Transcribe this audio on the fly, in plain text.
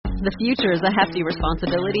The future is a hefty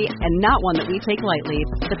responsibility and not one that we take lightly.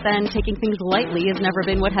 But then taking things lightly has never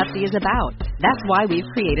been what Hefty is about. That's why we've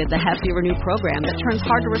created the Hefty Renew program that turns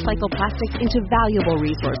hard-to-recycle plastics into valuable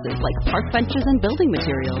resources like park benches and building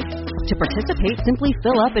materials. To participate, simply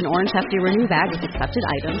fill up an orange Hefty Renew bag with accepted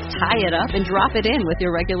items, tie it up, and drop it in with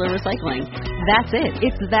your regular recycling. That's it.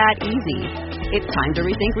 It's that easy. It's time to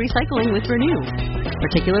rethink recycling with Renew.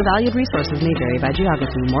 Particular valued resources may vary by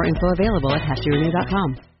geography. More info available at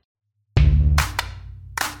heftyrenew.com.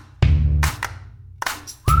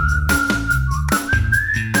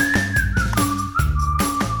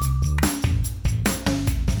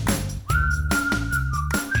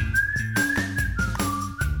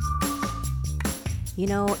 You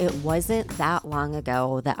know, it wasn't that long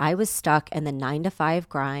ago that I was stuck in the 9-to-5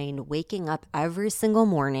 grind, waking up every single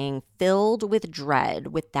morning filled with dread,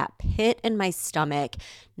 with that pit in my stomach,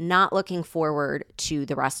 not looking forward to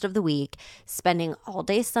the rest of the week, spending all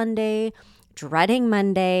day Sunday, dreading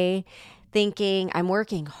Monday, thinking I'm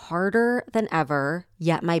working harder than ever,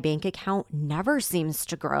 yet my bank account never seems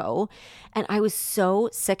to grow. And I was so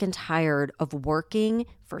sick and tired of working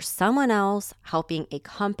for someone else, helping a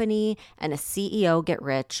company and a CEO get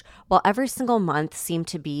rich, while every single month seemed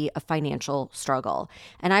to be a financial struggle.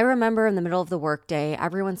 And I remember in the middle of the workday,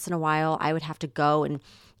 every once in a while, I would have to go and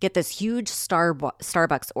get this huge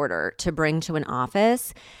Starbucks order to bring to an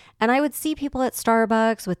office. And I would see people at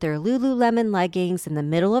Starbucks with their Lululemon leggings in the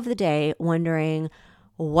middle of the day wondering,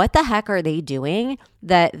 what the heck are they doing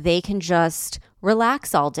that they can just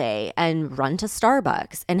relax all day and run to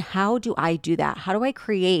Starbucks? And how do I do that? How do I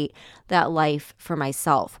create that life for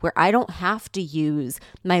myself where I don't have to use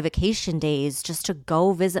my vacation days just to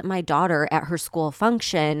go visit my daughter at her school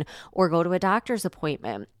function or go to a doctor's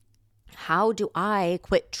appointment? How do I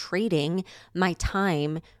quit trading my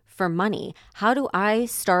time for money? How do I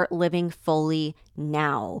start living fully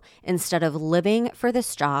now instead of living for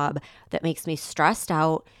this job that makes me stressed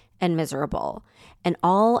out and miserable? And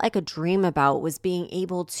all I could dream about was being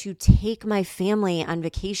able to take my family on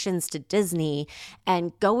vacations to Disney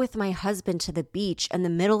and go with my husband to the beach in the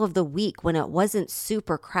middle of the week when it wasn't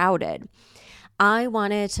super crowded. I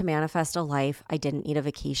wanted to manifest a life I didn't need a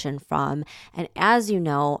vacation from. And as you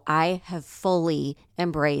know, I have fully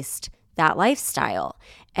embraced that lifestyle.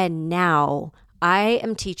 And now I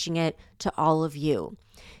am teaching it to all of you.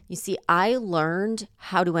 You see, I learned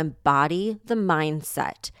how to embody the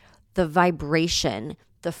mindset, the vibration,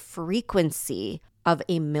 the frequency of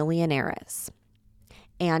a millionaires.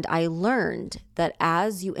 And I learned that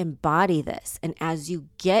as you embody this and as you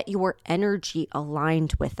get your energy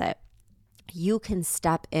aligned with it, you can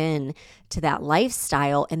step in to that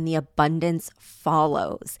lifestyle and the abundance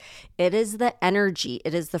follows. It is the energy,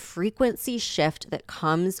 it is the frequency shift that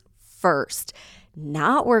comes first.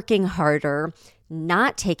 Not working harder,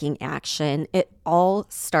 not taking action. It all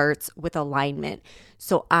starts with alignment.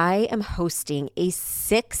 So I am hosting a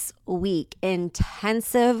 6-week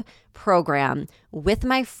intensive program with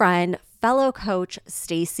my friend, fellow coach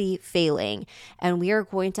Stacy Failing, and we are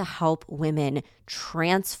going to help women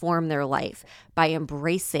transform their life by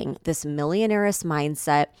embracing this millionaire's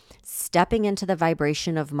mindset, stepping into the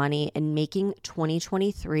vibration of money, and making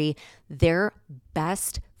 2023 their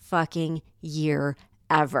best fucking year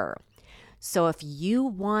ever. So if you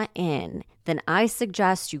want in, then I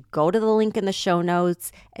suggest you go to the link in the show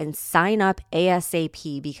notes and sign up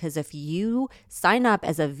ASAP, because if you sign up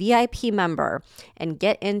as a VIP member and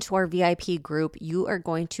get into our VIP group, you are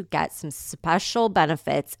going to get some special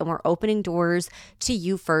benefits, and we're opening doors to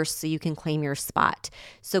you first so you can claim your spot.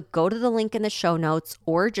 So go to the link in the show notes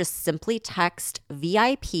or just simply text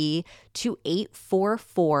VIP to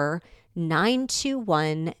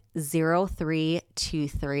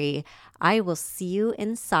 844-921-0323. I will see you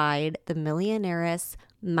inside the Millionaire's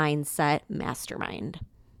Mindset Mastermind.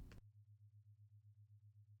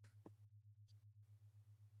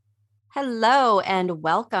 Hello and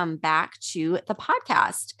welcome back to the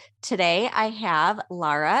podcast. Today I have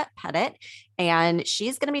Laura Pettit, and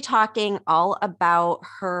she's going to be talking all about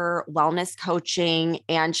her wellness coaching,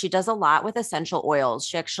 and she does a lot with essential oils.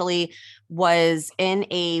 She actually was in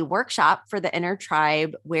a workshop for the Inner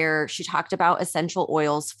Tribe where she talked about essential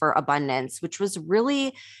oils for abundance, which was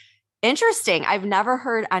really interesting. I've never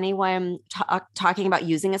heard anyone talking about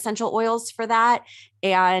using essential oils for that.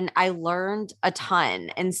 And I learned a ton.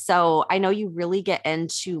 And so I know you really get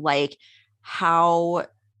into like how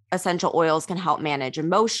essential oils can help manage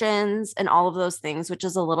emotions and all of those things, which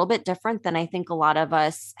is a little bit different than I think a lot of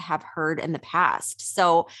us have heard in the past.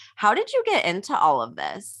 So how did you get into all of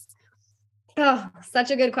this? Oh, such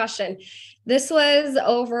a good question. This was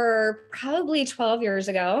over probably 12 years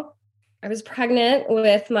ago. I was pregnant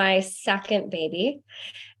with my second baby,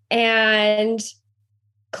 and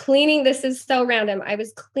cleaning, this is so random. I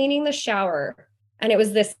was cleaning the shower, and it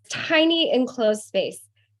was this tiny enclosed space.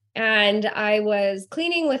 And I was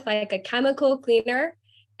cleaning with like a chemical cleaner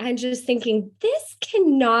and just thinking, this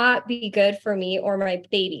cannot be good for me or my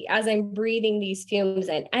baby as I'm breathing these fumes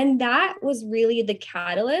in. And that was really the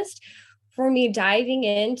catalyst for me diving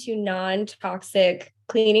into non-toxic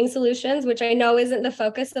cleaning solutions, which I know isn't the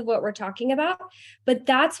focus of what we're talking about, but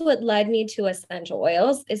that's what led me to essential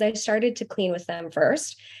oils. Is I started to clean with them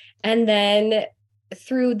first. And then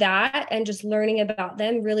through that and just learning about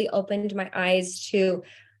them really opened my eyes to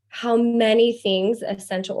how many things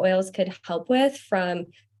essential oils could help with, from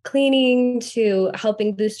cleaning to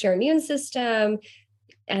helping boost your immune system.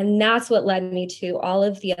 And that's what led me to all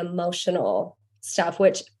of the emotional stuff,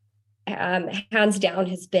 which hands down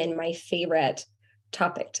has been my favorite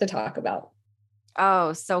topic to talk about.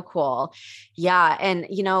 Oh, so cool. Yeah. And,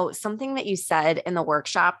 something that you said in the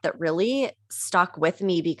workshop that really stuck with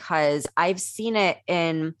me, because I've seen it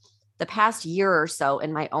in the past year or so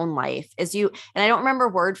in my own life, is and I don't remember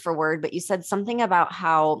word for word, but you said something about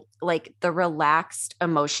how like the relaxed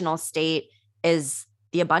emotional state is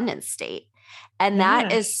the abundance state. And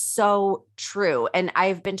that is so true. And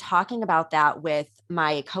I've been talking about that with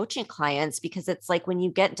my coaching clients, because it's like when you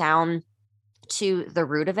get down to the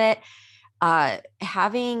root of it,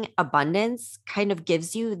 having abundance kind of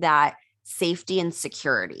gives you that safety and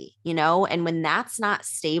security, and when that's not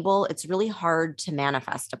stable, it's really hard to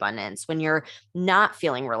manifest abundance when you're not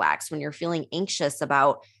feeling relaxed, when you're feeling anxious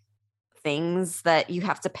about things that you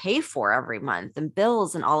have to pay for every month and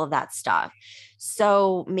bills and all of that stuff.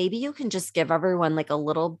 So maybe you can just give everyone like a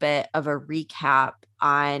little bit of a recap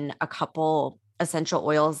on a couple essential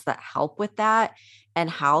oils that help with that and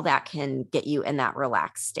how that can get you in that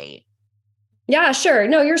relaxed state. Yeah, sure.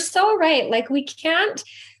 No, you're so right. Like we can't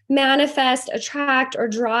manifest, attract, or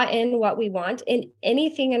draw in what we want in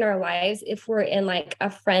anything in our lives if we're in like a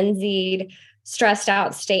frenzied, stressed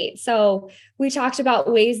out state. So we talked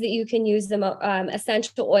about ways that you can use the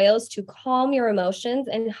essential oils to calm your emotions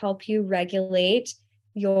and help you regulate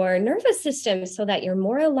your nervous system so that you're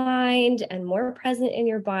more aligned and more present in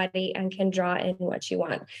your body and can draw in what you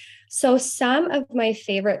want. So some of my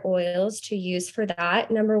favorite oils to use for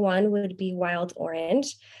that, number one would be wild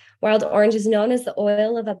orange. Wild orange is known as the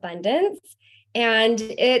oil of abundance. And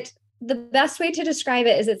the best way to describe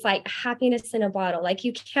it is it's like happiness in a bottle. Like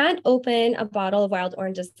you can't open a bottle of wild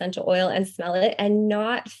orange essential oil and smell it and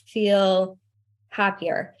not feel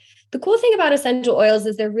happier. The cool thing about essential oils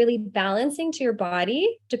is they're really balancing to your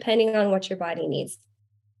body depending on what your body needs.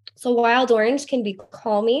 So wild orange can be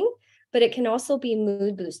calming, but it can also be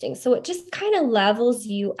mood boosting. So it just kind of levels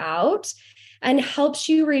you out and helps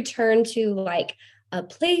you return to like a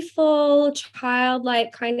playful,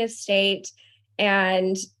 childlike kind of state.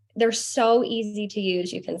 And they're so easy to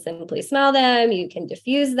use. You can simply smell them, you can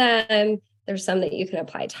diffuse them. There's some that you can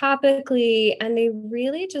apply topically, and they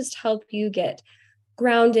really just help you get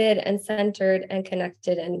grounded and centered and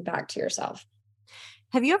connected and back to yourself.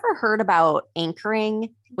 Have you ever heard about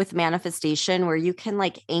anchoring with manifestation, where you can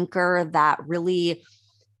like anchor that really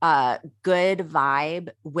good vibe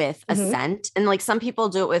with a scent? And like some people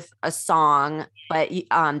do it with a song, but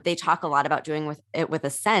they talk a lot about doing it with a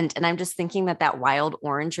scent. And I'm just thinking that wild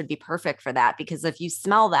orange would be perfect for that, because if you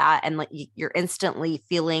smell that and like you're instantly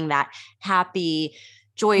feeling that happy,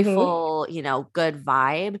 joyful, good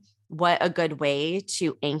vibe. What a good way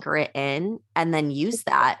to anchor it in and then use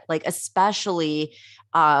that, like, especially,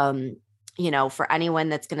 for anyone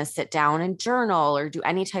that's going to sit down and journal or do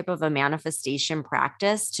any type of a manifestation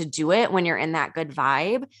practice, to do it when you're in that good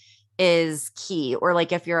vibe is key. Or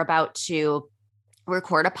like if you're about to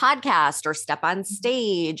record a podcast or step on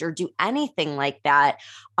stage or do anything like that,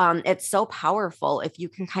 it's so powerful if you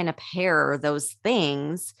can kind of pair those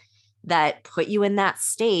things that put you in that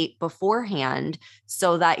state beforehand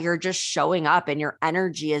so that you're just showing up and your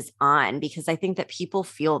energy is on. Because I think that people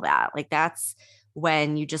feel that, like, that's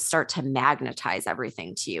when you just start to magnetize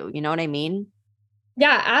everything to you. You know what I mean?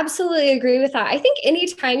 Yeah, absolutely agree with that. I think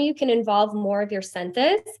anytime you can involve more of your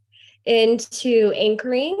senses into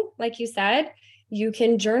anchoring, like you said, you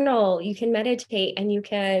can journal, you can meditate, and you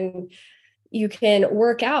can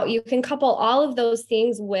work out. You can couple all of those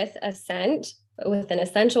things with a scent, with an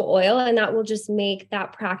essential oil, and that will just make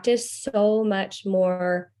that practice so much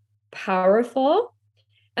more powerful.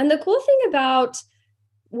 And the cool thing about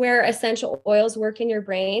where essential oils work in your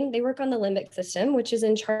brain, they work on the limbic system, which is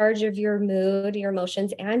in charge of your mood, your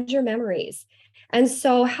emotions, and your memories. And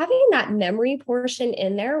so having that memory portion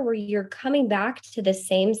in there where you're coming back to the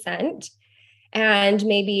same scent and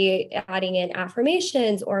maybe adding in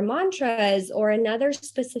affirmations or mantras or another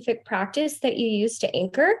specific practice that you use to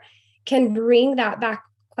anchor can bring that back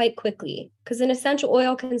quite quickly, because an essential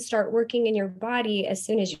oil can start working in your body as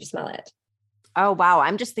soon as you smell it. Oh, wow.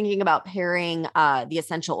 I'm just thinking about pairing the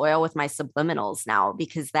essential oil with my subliminals now,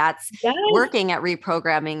 because that's working at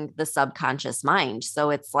reprogramming the subconscious mind. So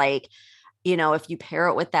it's like, if you pair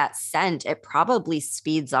it with that scent, it probably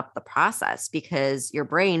speeds up the process because your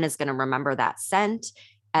brain is going to remember that scent.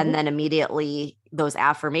 And then immediately those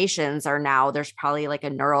affirmations there's probably like a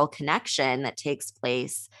neural connection that takes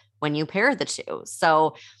place when you pair the two.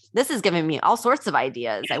 So this is giving me all sorts of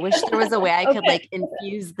ideas. I wish there was a way I could like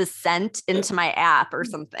infuse the scent into my app or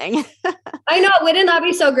something. I know. Wouldn't that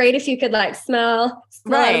be so great if you could like smell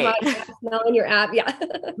right. Smell in your app? Yeah.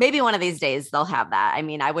 Maybe one of these days they'll have that. I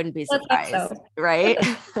mean, I wouldn't be surprised. Let's hope so. Right.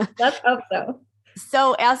 Let's hope so.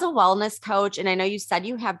 So as a wellness coach, and I know you said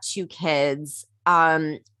you have 2 kids,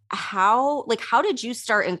 how did you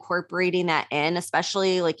start incorporating that in,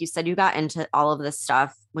 especially like you said, you got into all of this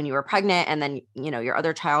stuff when you were pregnant and then, your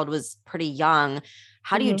other child was pretty young.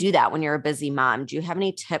 How do you do that when you're a busy mom? Do you have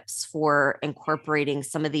any tips for incorporating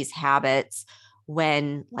some of these habits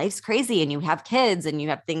when life's crazy and you have kids and you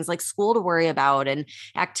have things like school to worry about and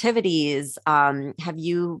activities? How have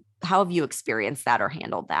you experienced that or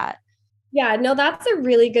handled that? Yeah, no, that's a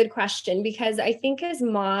really good question, because I think as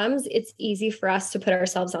moms, it's easy for us to put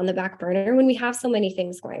ourselves on the back burner when we have so many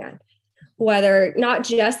things going on, whether not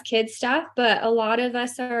just kid stuff, but a lot of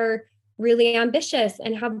us are really ambitious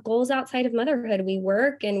and have goals outside of motherhood. We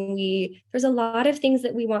work and there's a lot of things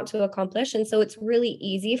that we want to accomplish. And so it's really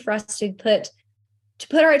easy for us to put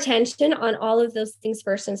our attention on all of those things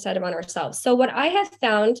first instead of on ourselves. So what I have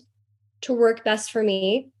found to work best for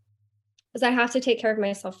me is I have to take care of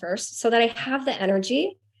myself first so that I have the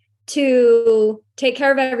energy to take care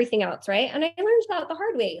of everything else, right? And I learned that the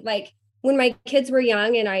hard way. Like when my kids were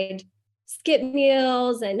young and I'd skip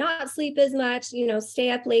meals and not sleep as much, stay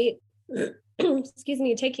up late, excuse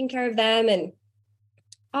me, taking care of them and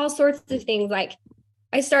all sorts of things. Like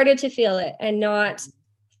I started to feel it and not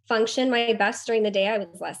function my best during the day. I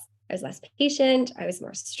was less patient. I was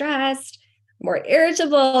more stressed, more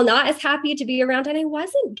irritable, not as happy to be around. And I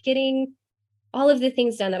wasn't getting all of the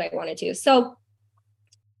things done that I wanted to. So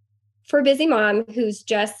for a busy mom who's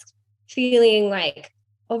just feeling like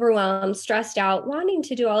overwhelmed, stressed out, wanting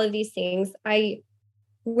to do all of these things,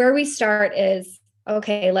 where we start is,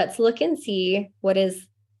 okay, let's look and see what is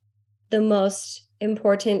the most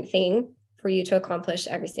important thing for you to accomplish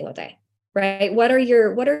every single day, right? What are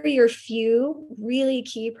your few really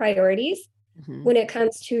key priorities when it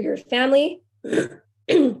comes to your family?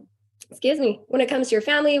 Excuse me, when it comes to your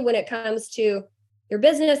family, when it comes to your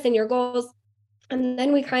business and your goals. And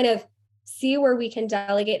then we kind of see where we can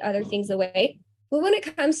delegate other things away. But when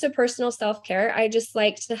it comes to personal self-care, I just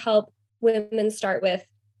like to help women start with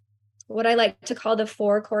what I like to call the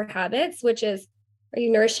 4 core habits, which is, are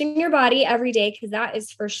you nourishing your body every day? Because that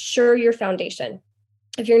is for sure your foundation.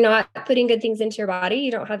 If you're not putting good things into your body,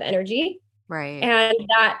 you don't have energy. Right. And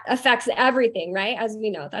that affects everything, right? As we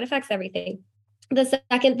know, that affects everything. The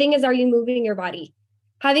second thing is, are you moving your body?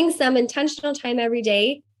 Having some intentional time every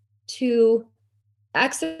day to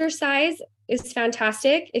exercise is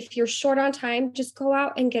fantastic. If you're short on time, just go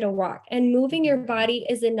out and get a walk. And moving your body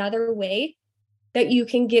is another way that you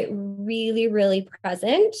can get really, really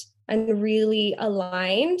present and really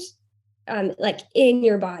aligned, like in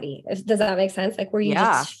your body. Does that make sense? Like where you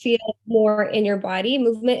just feel more in your body.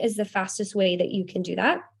 Movement is the fastest way that you can do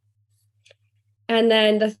that. And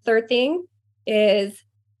then the third thing is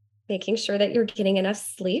making sure that you're getting enough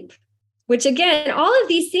sleep, which again, all of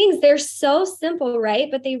these things, they're so simple, right?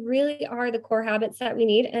 But they really are the core habits that we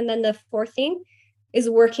need. And then the fourth thing is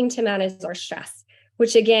working to manage our stress,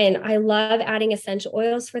 which again, I love adding essential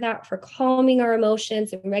oils for that, for calming our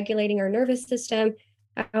emotions and regulating our nervous system.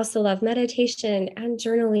 I also love meditation and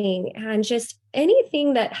journaling and just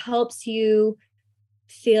anything that helps you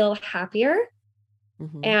feel happier,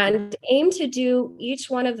 and aim to do each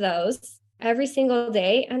one of those every single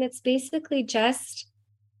day. And it's basically just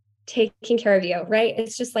taking care of you, right?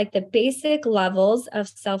 It's just like the basic levels of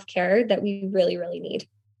self-care that we really, really need.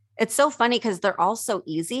 It's so funny because they're all so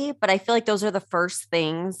easy, but I feel like those are the first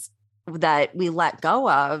things that we let go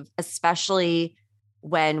of, especially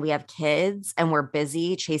when we have kids and we're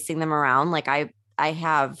busy chasing them around. Like I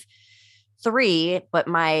have 3, but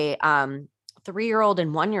my 3-year-old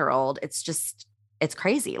and 1-year-old, it's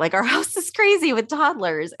crazy. Like our house is crazy with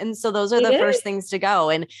toddlers. And so those are the first things to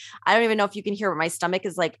go. And I don't even know if you can hear, but my stomach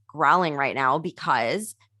is like growling right now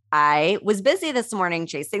because I was busy this morning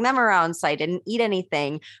chasing them around, so I didn't eat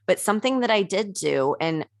anything. But something that I did do,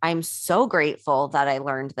 and I'm so grateful that I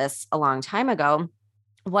learned this a long time ago,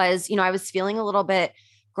 was, I was feeling a little bit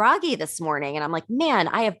groggy this morning. And I'm like, man,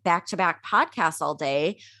 I have back to back podcasts all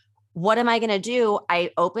day. What am I going to do?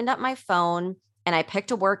 I opened up my phone and I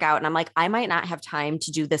picked a workout, and I'm like, I might not have time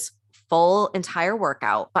to do this full entire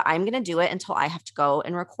workout, but I'm going to do it until I have to go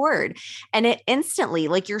and record. And it instantly,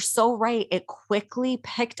 like, you're so right, it quickly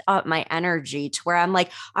picked up my energy to where I'm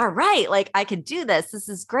like, all right, like, I could do this. This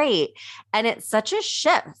is great. And it's such a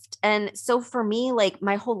shift. And so for me, like,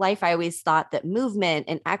 my whole life, I always thought that movement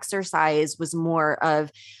and exercise was more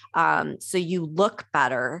of, so you look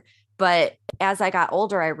better. But as I got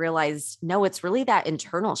older, I realized, no, it's really that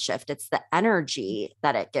internal shift. It's the energy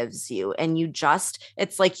that it gives you. And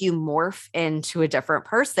it's like you morph into a different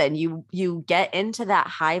person. You get into that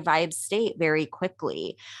high vibe state very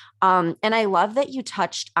quickly. And I love that you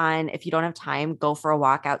touched on, if you don't have time, go for a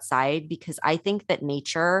walk outside, because I think that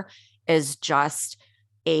nature is just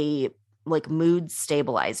a like mood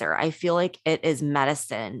stabilizer. I feel like it is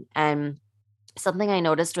medicine. And something I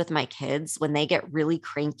noticed with my kids, when they get really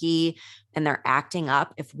cranky and they're acting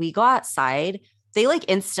up, if we go outside, they like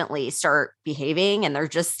instantly start behaving and they're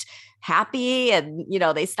just happy and,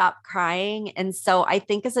 they stop crying. And so I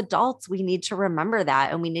think as adults, we need to remember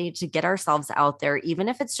that, and we need to get ourselves out there, even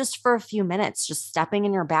if it's just for a few minutes, just stepping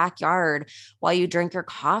in your backyard while you drink your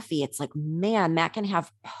coffee. It's like, man, that can have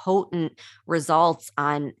potent results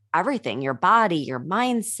on everything, your body, your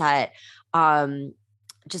mindset,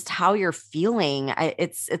 just how you're feeling.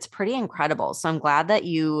 It's pretty incredible. So I'm glad that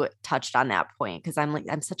you touched on that point, because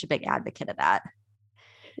I'm such a big advocate of that.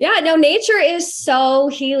 Yeah, no, nature is so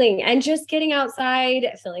healing, and just getting outside,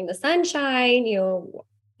 feeling the sunshine,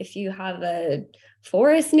 if you have a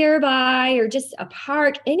forest nearby or just a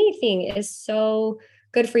park, anything is so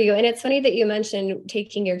good for you. And it's funny that you mentioned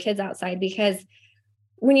taking your kids outside, because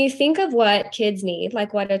when you think of what kids need,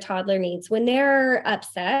 like what a toddler needs when they're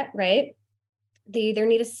upset, right? They either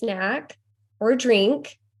need a snack or a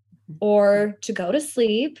drink or to go to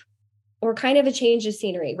sleep or kind of a change of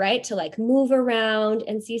scenery, right? To like move around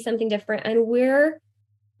and see something different. And we're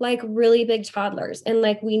like really big toddlers, and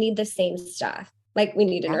like we need the same stuff. Like we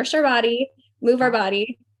need to nurse our body, move our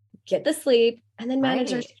body, get the sleep, and then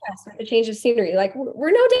manage our stress with a change of scenery. Like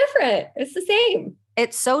we're no different. It's the same.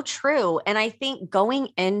 It's so true. And I think going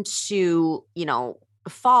into,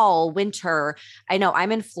 fall, winter, I know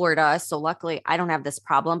I'm in Florida, so luckily I don't have this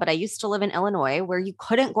problem, but I used to live in Illinois where you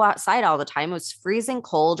couldn't go outside all the time. It was freezing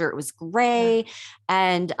cold or it was gray. Yeah.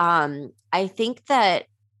 And I think that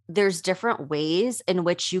there's different ways in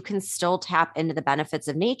which you can still tap into the benefits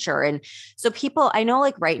of nature. And so people, I know,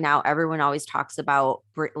 like right now, everyone always talks about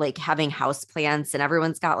like having house plants, and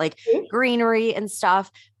everyone's got like greenery and stuff.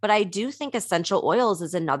 But I do think essential oils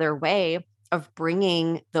is another way of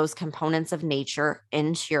bringing those components of nature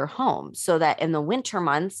into your home, so that in the winter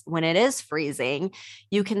months when it is freezing,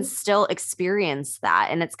 you can still experience that.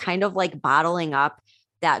 And it's kind of like bottling up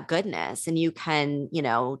that goodness, and you can,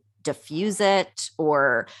 diffuse it,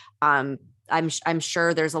 or I'm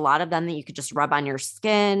sure there's a lot of them that you could just rub on your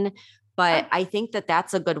skin. But I think that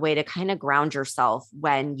that's a good way to kind of ground yourself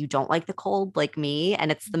when you don't like the cold, like me,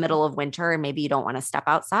 and it's the middle of winter and maybe you don't want to step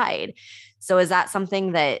outside. So is that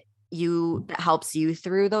something that helps you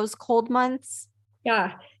through those cold months?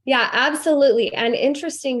 Yeah, absolutely. And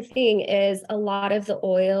interesting thing is, a lot of the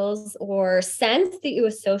oils or scents that you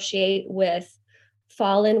associate with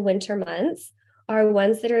fall and winter months are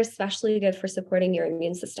ones that are especially good for supporting your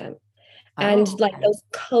immune system. And like those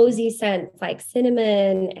cozy scents like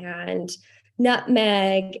cinnamon and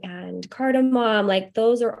nutmeg and cardamom, like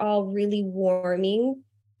those are all really warming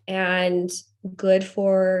and good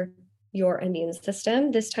for your immune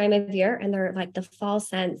system this time of year. And they're like the fall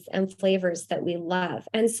scents and flavors that we love.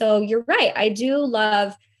 And so you're right. I do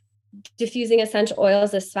love diffusing essential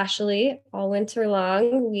oils, especially all winter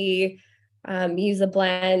long. We use a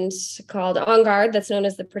blend called On Guard that's known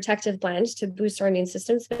as the protective blend to boost our immune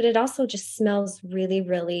systems, but it also just smells really,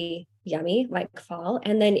 really yummy, like fall.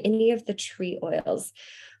 And then any of the tree oils.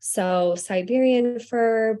 So Siberian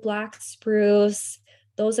fir, black spruce,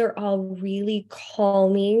 those are all really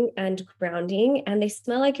calming and grounding, and they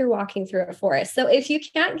smell like you're walking through a forest. So if you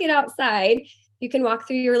can't get outside, you can walk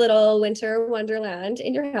through your little winter wonderland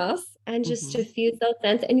in your house and just diffuse those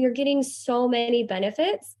scents. And you're getting so many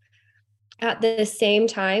benefits at the same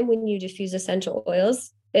time. When you diffuse essential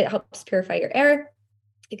oils, it helps purify your air.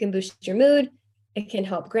 It can boost your mood. It can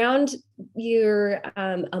help ground your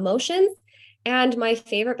emotions. And my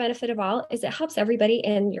favorite benefit of all is it helps everybody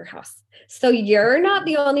in your house. So you're not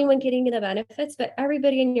the only one getting the benefits, but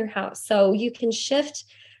everybody in your house. So you can shift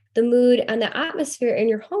the mood and the atmosphere in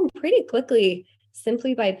your home pretty quickly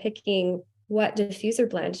simply by picking what diffuser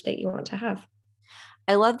blend that you want to have.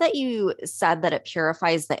 I love that you said that it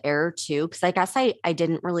purifies the air too, because I guess I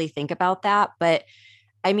didn't really think about that. But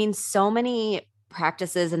I mean, so many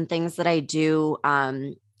practices and things that I do,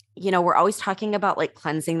 we're always talking about like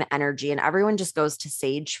cleansing the energy and everyone just goes to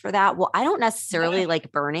sage for that. Well, I don't necessarily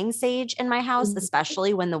like burning sage in my house,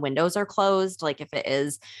 especially when the windows are closed. Like if it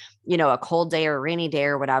is, a cold day or a rainy day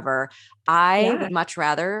or whatever, I would much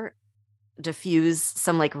rather diffuse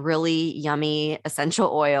some like really yummy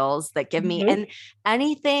essential oils that give me, and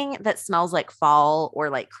anything that smells like fall or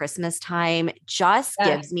like Christmas time just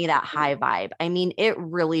gives me that high vibe. I mean, it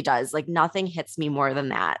really does. Like nothing hits me more than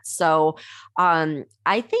that. So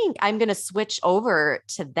I think I'm going to switch over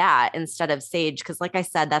to that instead of sage. Cause like I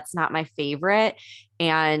said, that's not my favorite.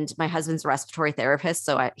 And my husband's a respiratory therapist.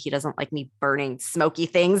 So he doesn't like me burning smoky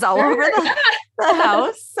things all over the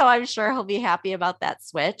house. So I'm sure he'll be happy about that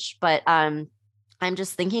switch. But I'm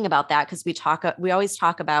just thinking about that because we always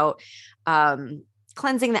talk about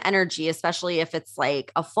cleansing the energy, especially if it's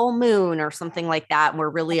like a full moon or something like that. And we're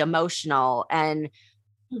really emotional, and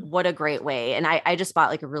what a great way. And I just bought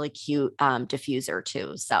like a really cute diffuser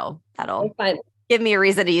too. So that'll give me a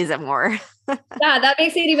reason to use it more. Yeah, that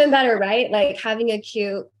makes it even better, right? Like having a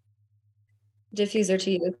cute diffuser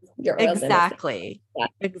to use your oils exactly. Yeah.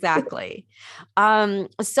 Exactly.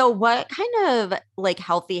 So what kind of like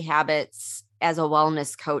healthy habits as a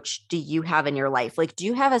wellness coach do you have in your life? Like, do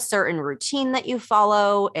you have a certain routine that you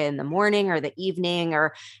follow in the morning or the evening,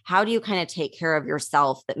 or how do you kind of take care of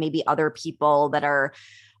yourself that maybe other people that are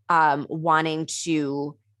wanting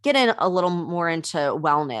to get in a little more into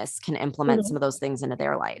wellness can implement some of those things into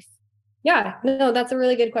their life? Yeah, no, that's a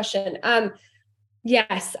really good question.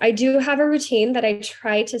 Yes, I do have a routine that I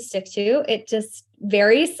try to stick to. It just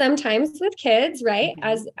varies sometimes with kids, right?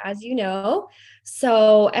 As you know.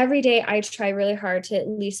 So every day I try really hard to at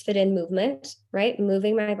least fit in movement, right?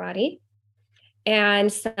 Moving my body.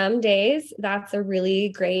 And some days that's a really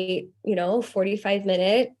great,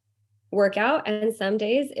 45-minute workout. And some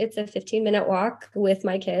days it's a 15-minute walk with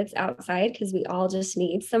my kids outside because we all just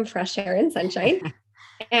need some fresh air and sunshine.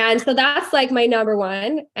 And so that's like my number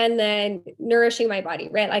one. And then nourishing my body,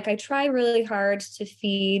 right? Like I try really hard to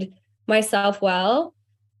feed myself well.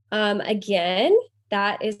 Again,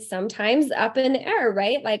 that is sometimes up in the air,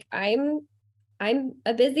 right? Like I'm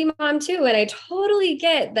a busy mom too. And I totally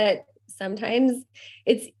get that sometimes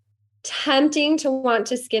it's tempting to want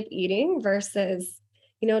to skip eating versus,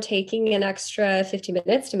 taking an extra 50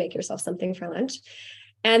 minutes to make yourself something for lunch.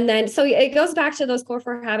 And then, so it goes back to those core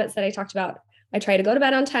 4 habits that I talked about. I try to go to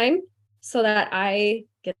bed on time so that I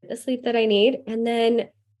get the sleep that I need. And then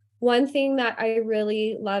one thing that I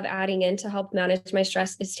really love adding in to help manage my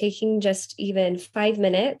stress is taking just even 5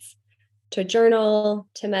 minutes to journal,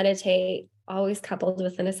 to meditate, always coupled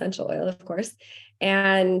with an essential oil, of course.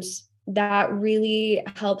 And that really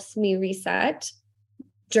helps me reset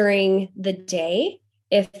during the day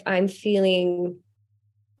if I'm feeling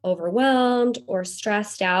overwhelmed or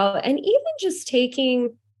stressed out. And even just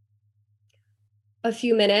taking a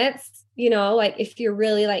few minutes, like if you're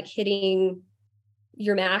really like hitting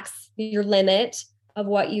your max, your limit of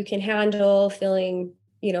what you can handle, feeling,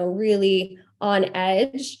 really on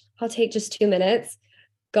edge, I'll take just 2 minutes,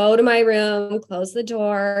 go to my room, close the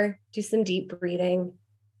door, do some deep breathing,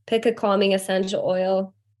 pick a calming essential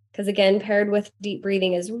oil. Because again, paired with deep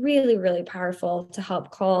breathing is really, really powerful to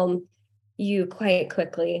help calm you quite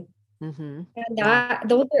quickly. And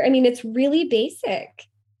it's really basic.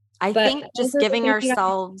 I think just giving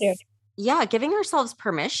ourselves, giving ourselves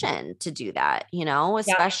permission to do that,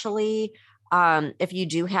 especially if you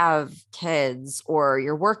do have kids or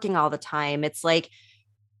you're working all the time. It's like,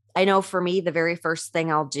 I know for me, the very first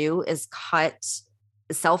thing I'll do is cut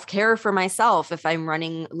self-care for myself if I'm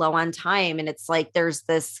running low on time. And it's like, there's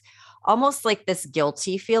this almost like this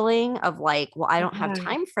guilty feeling of like, well, I don't have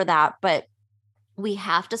time for that, but we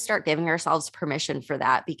have to start giving ourselves permission for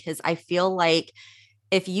that, because I feel like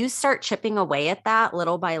if you start chipping away at that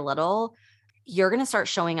little by little, you're going to start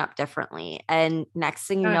showing up differently. And next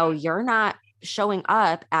thing you know, you're not showing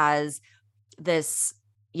up as this,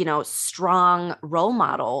 strong role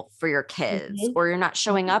model for your kids, or you're not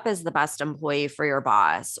showing up as the best employee for your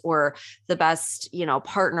boss or the best,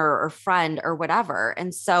 partner or friend or whatever.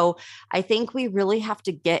 And so I think we really have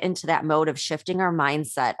to get into that mode of shifting our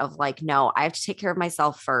mindset of like, no, I have to take care of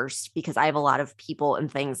myself first because I have a lot of people and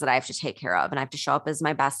things that I have to take care of, and I have to show up as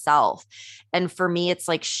my best self. And for me, it's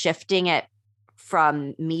like shifting it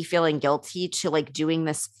from me feeling guilty to like doing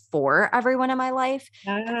this for everyone in my life.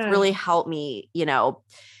 It's Yeah. really helped me,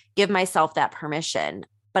 give myself that permission.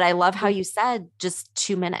 But I love how you said just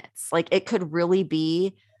 2 minutes. Like it could really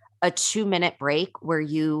be a 2-minute break where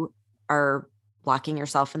you are locking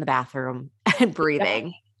yourself in the bathroom and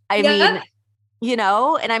breathing. I Yep. mean,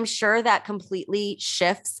 and I'm sure that completely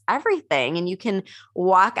shifts everything. And you can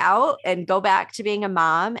walk out and go back to being a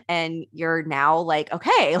mom and you're now like,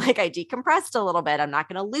 okay, like I decompressed a little bit. I'm not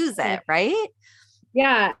going to lose it. Right.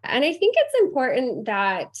 Yeah. And I think it's important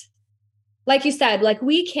that, like you said, like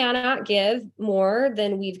we cannot give more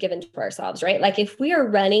than we've given to ourselves, right? Like if we are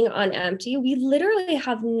running on empty, we literally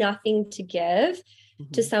have nothing to give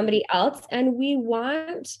to somebody else. And we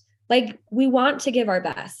want to give our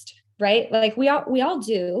best, right? Like we all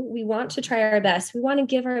do. We want to try our best. We want to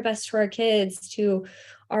give our best to our kids, to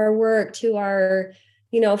our work, to our,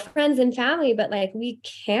 friends and family, but like we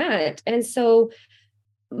can't. And so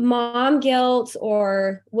mom guilt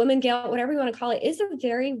or woman guilt, whatever you want to call it, is a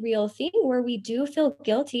very real thing where we do feel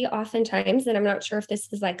guilty oftentimes. And I'm not sure if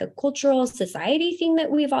this is like a cultural society thing that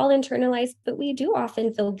we've all internalized, but we do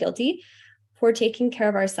often feel guilty for taking care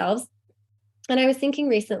of ourselves. And I was thinking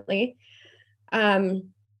recently, I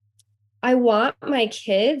want my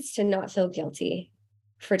kids to not feel guilty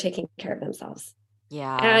for taking care of themselves.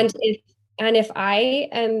 Yeah. And if I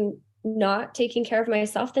am not taking care of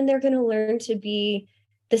myself, then they're going to learn to be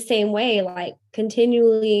the same way, like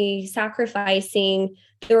continually sacrificing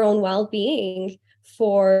their own well-being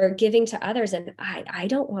for giving to others. And I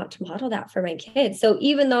don't want to model that for my kids. So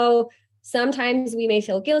even though sometimes we may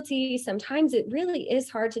feel guilty, sometimes it really is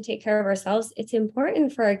hard to take care of ourselves, it's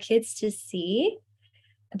important for our kids to see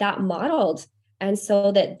that modeled, and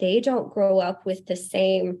so that they don't grow up with the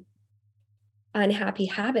same unhappy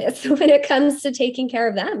habits when it comes to taking care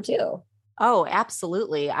of them too. Oh,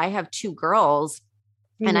 absolutely. I have 2 girls.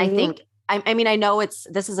 And I think, I mean, I know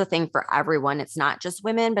this is a thing for everyone. It's not just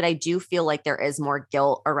women, but I do feel like there is more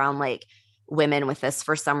guilt around like women with this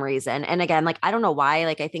for some reason. And again, like, I don't know why,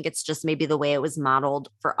 like, I think it's just maybe the way it was modeled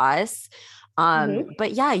for us.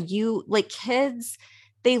 But yeah, kids,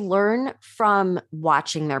 they learn from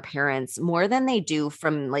watching their parents more than they do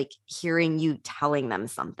from like hearing you telling them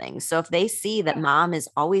something. So if they see that mom is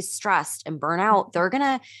always stressed and burnout, they're going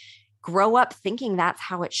to grow up thinking that's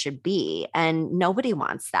how it should be. And nobody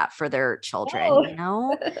wants that for their children,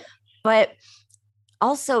 But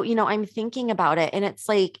also, I'm thinking about it and it's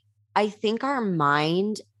like, I think our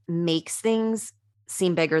mind makes things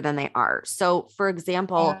seem bigger than they are. So for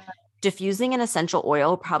example, diffusing an essential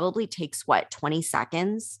oil probably takes 20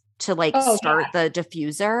 seconds to like start the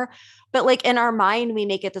diffuser. But like in our mind, we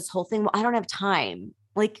make it this whole thing. Well, I don't have time.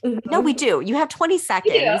 Like, no, we do. You have 20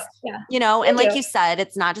 seconds, and like you said,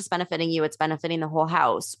 it's not just benefiting you, it's benefiting the whole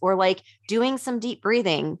house. Or like doing some deep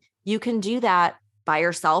breathing. You can do that by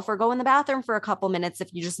yourself or go in the bathroom for a couple minutes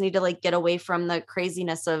if you just need to like get away from the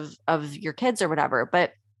craziness of your kids or whatever.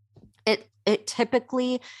 But it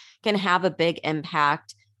typically can have a big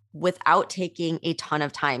impact without taking a ton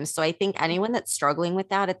of time. So I think anyone that's struggling with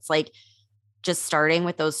that, it's like just starting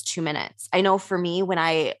with those 2 minutes. I know for me, when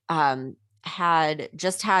I had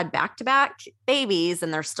back-to-back babies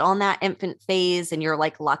and they're still in that infant phase and you're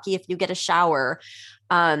like lucky if you get a shower.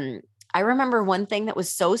 I remember one thing that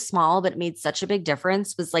was so small, but it made such a big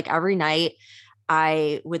difference was like every night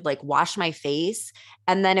I would like wash my face.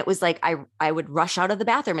 And then it was like, I would rush out of the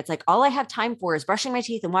bathroom. It's like, all I have time for is brushing my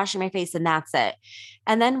teeth and washing my face. And that's it.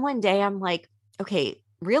 And then one day I'm like, okay,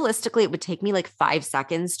 realistically, it would take me like 5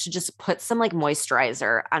 seconds to just put some like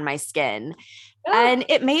moisturizer on my skin. And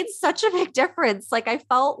it made such a big difference. Like I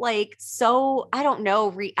felt like so, I don't know,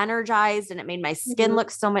 re-energized, and it made my skin look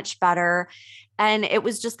so much better. And it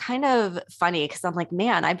was just kind of funny because I'm like,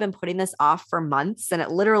 man, I've been putting this off for months and it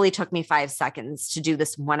literally took me 5 seconds to do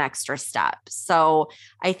this one extra step. So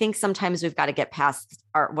I think sometimes we've got to get past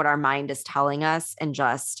what our mind is telling us and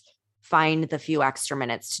just find the few extra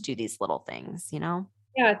minutes to do these little things,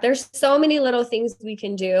 Yeah, there's so many little things we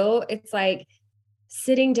can do. It's like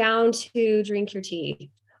sitting down to drink your tea,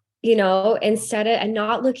 instead of, and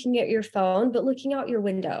not looking at your phone, but looking out your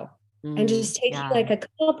window and just taking like a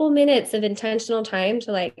couple minutes of intentional time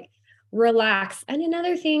to like relax. And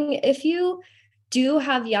another thing, if you do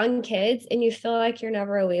have young kids and you feel like you're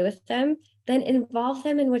never away with them, then involve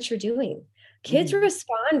them in what you're doing. Kids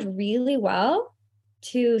respond really well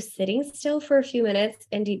to sitting still for a few minutes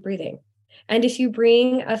and deep breathing. And if you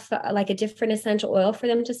bring a different essential oil for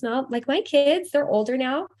them to smell, like my kids, they're older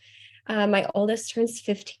now. My oldest turns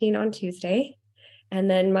 15 on Tuesday, and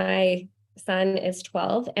then my son is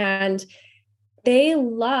 12, and they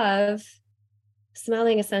love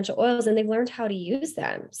smelling essential oils and they've learned how to use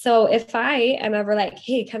them. So if I am ever like,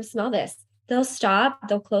 hey, come smell this, they'll stop,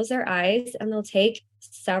 they'll close their eyes, and they'll take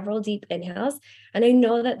several deep inhales. And I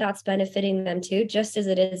know that that's benefiting them too, just as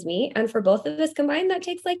it is me. And for both of us combined, that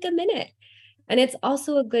takes like a minute. And it's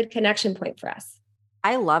also a good connection point for us.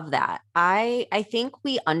 I love that. I think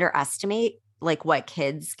we underestimate like what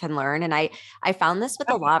kids can learn. And I found this with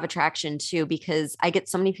the law of attraction too, because I get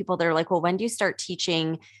so many people that are like, well, when do you start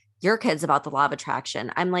teaching your kids about the law of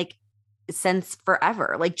attraction? I'm like, since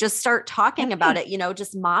forever, like just start talking about it,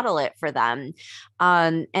 just model it for them.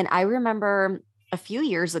 And I remember a few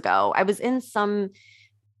years ago, I was in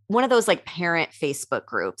one of those like parent Facebook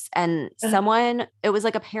groups, and it was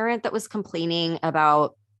like a parent that was complaining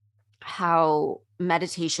about how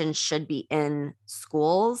meditation should be in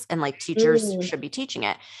schools and like teachers should be teaching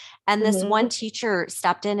it. And this one teacher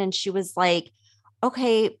stepped in and she was like,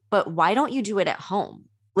 okay, but why don't you do it at home?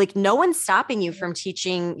 Like no one's stopping you from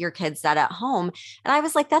teaching your kids that at home. And I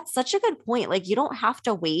was like, that's such a good point. Like you don't have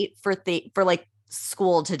to wait for like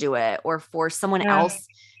school to do it or for someone else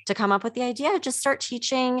to come up with the idea. Just start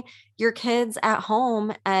teaching your kids at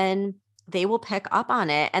home and they will pick up on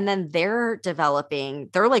it. And then they're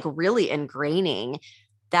like really ingraining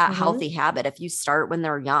that healthy habit if you start when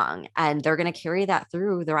they're young, and they're going to carry that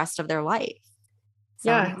through the rest of their life.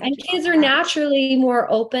 So and kids are naturally more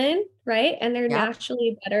open, right? And they're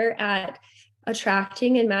naturally better at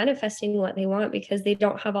attracting and manifesting what they want because they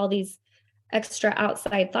don't have all these extra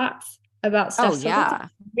outside thoughts about stuff. So it's a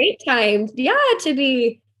great time, to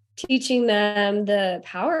be teaching them the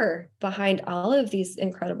power behind all of these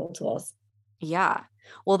incredible tools. Yeah.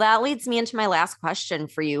 Well, that leads me into my last question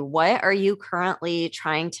for you. What are you currently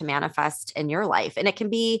trying to manifest in your life? And it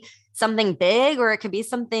can be something big or it could be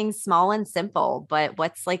something small and simple, but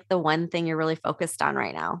what's like the one thing you're really focused on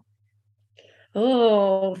right now?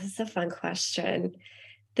 Oh, this is a fun question.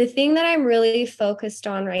 The thing that I'm really focused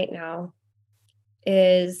on right now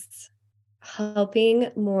is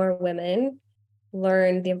helping more women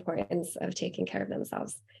learn the importance of taking care of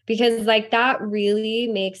themselves, because like that really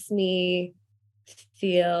makes me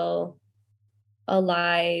feel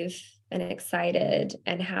alive and excited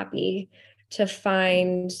and happy to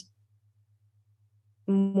find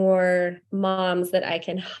more moms that I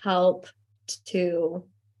can help to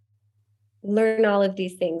learn all of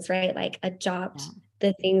these things, right? Like adopt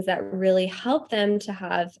the things that really help them to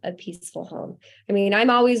have a peaceful home. I mean, I'm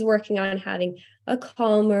always working on having a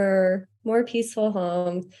calmer, more peaceful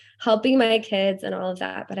home, helping my kids and all of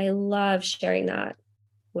that. But I love sharing that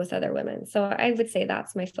with other women. So I would say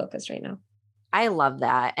that's my focus right now. I love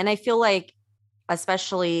that. And I feel like,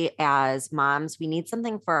 especially as moms, we need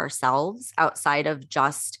something for ourselves outside of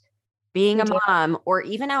just being a mom or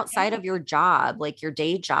even outside of your job, like your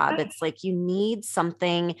day job. It's like you need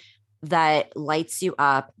something that lights you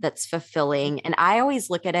up, that's fulfilling. And I always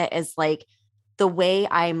look at it as like the way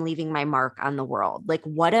I'm leaving my mark on the world. Like,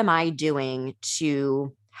 what am I doing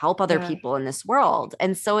to help other people in this world?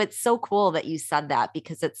 And so it's so cool that you said that,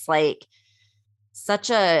 because it's like such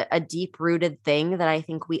a deep rooted thing that I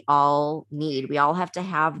think we all need. We all have to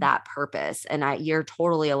have that purpose. And you're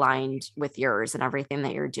totally aligned with yours and everything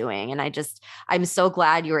that you're doing. And I'm so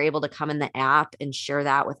glad you were able to come in the app and share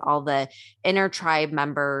that with all the Inner Tribe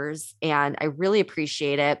members. And I really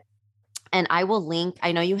appreciate it. And I will link,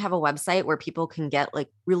 I know you have a website where people can get like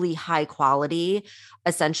really high quality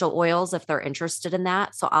essential oils if they're interested in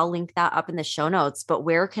that. So I'll link that up in the show notes. But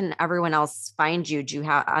where can everyone else find you? Do you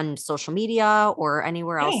have on social media or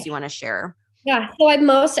anywhere else you want to share? Yeah. So I'm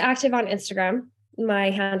most active on Instagram. My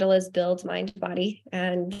handle is Build Mind Body.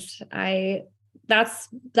 And that's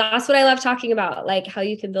what I love talking about, like how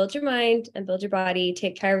you can build your mind and build your body,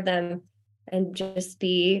 take care of them, and just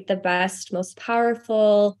be the best, most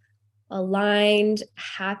powerful, aligned,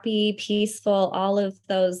 happy, peaceful, all of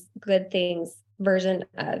those good things version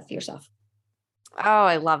of yourself. Oh,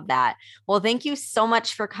 I love that. Well, thank you so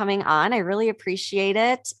much for coming on. I really appreciate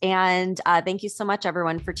it. And thank you so much,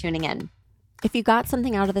 everyone, for tuning in. If you got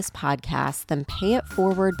something out of this podcast, then pay it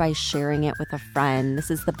forward by sharing it with a friend.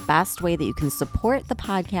 This is the best way that you can support the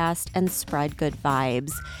podcast and spread good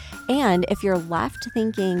vibes. And if you're left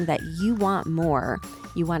thinking that you want more,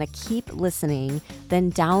 you want to keep listening,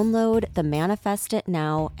 then download the Manifest It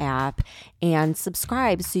Now app and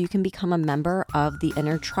subscribe so you can become a member of the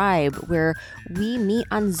Inner Tribe, where we meet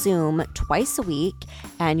on Zoom twice a week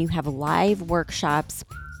and you have live workshops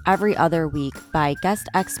every other week by guest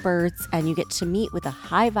experts, and you get to meet with a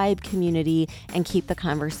high vibe community and keep the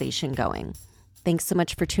conversation going. Thanks so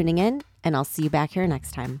much for tuning in, and I'll see you back here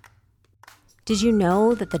next time. Did you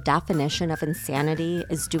know that the definition of insanity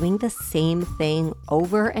is doing the same thing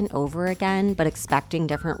over and over again, but expecting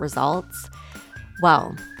different results?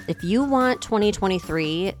 Well, if you want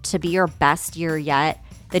 2023 to be your best year yet,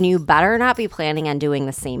 then you better not be planning on doing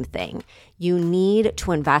the same thing. You need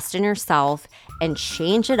to invest in yourself and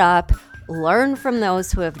change it up, learn from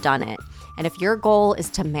those who have done it. And if your goal is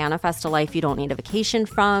to manifest a life you don't need a vacation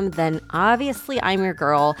from, then obviously I'm your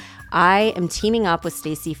girl. I am teaming up with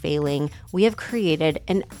Stacey Failing. We have created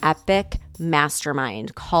an epic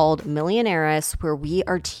mastermind called Millionairis, where we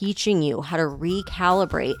are teaching you how to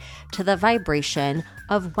recalibrate to the vibration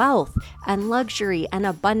of wealth and luxury and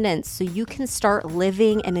abundance so you can start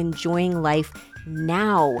living and enjoying life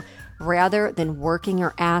now, rather than working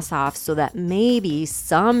your ass off so that maybe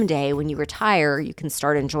someday when you retire, you can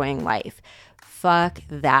start enjoying life. Fuck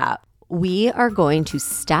that. We are going to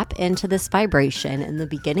step into this vibration in the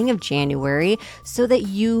beginning of January so that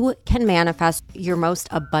you can manifest your most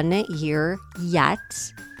abundant year yet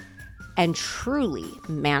and truly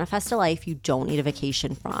manifest a life you don't need a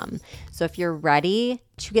vacation from. So if you're ready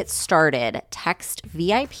to get started, text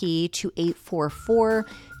VIP to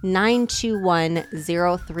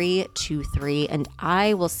 844-921-0323 and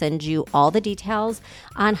I will send you all the details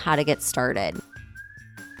on how to get started.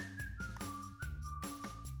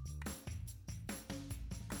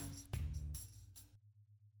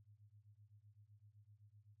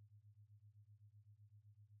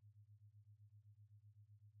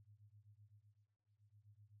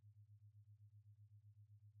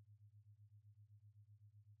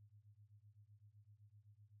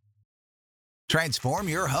 Transform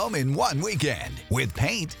your home in one weekend with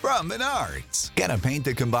paint from Menards. Get a paint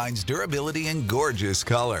that combines durability and gorgeous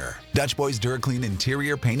color. Dutch Boy's DuraClean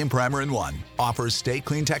Interior Paint and Primer in One offers Stay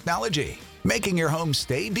Clean technology, making your home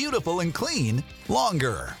stay beautiful and clean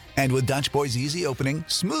longer. And with Dutch Boy's easy opening,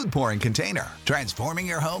 smooth pouring container, transforming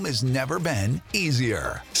your home has never been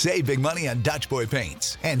easier. Save big money on Dutch Boy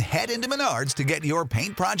paints and head into Menards to get your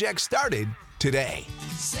paint project started today.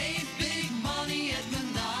 Save big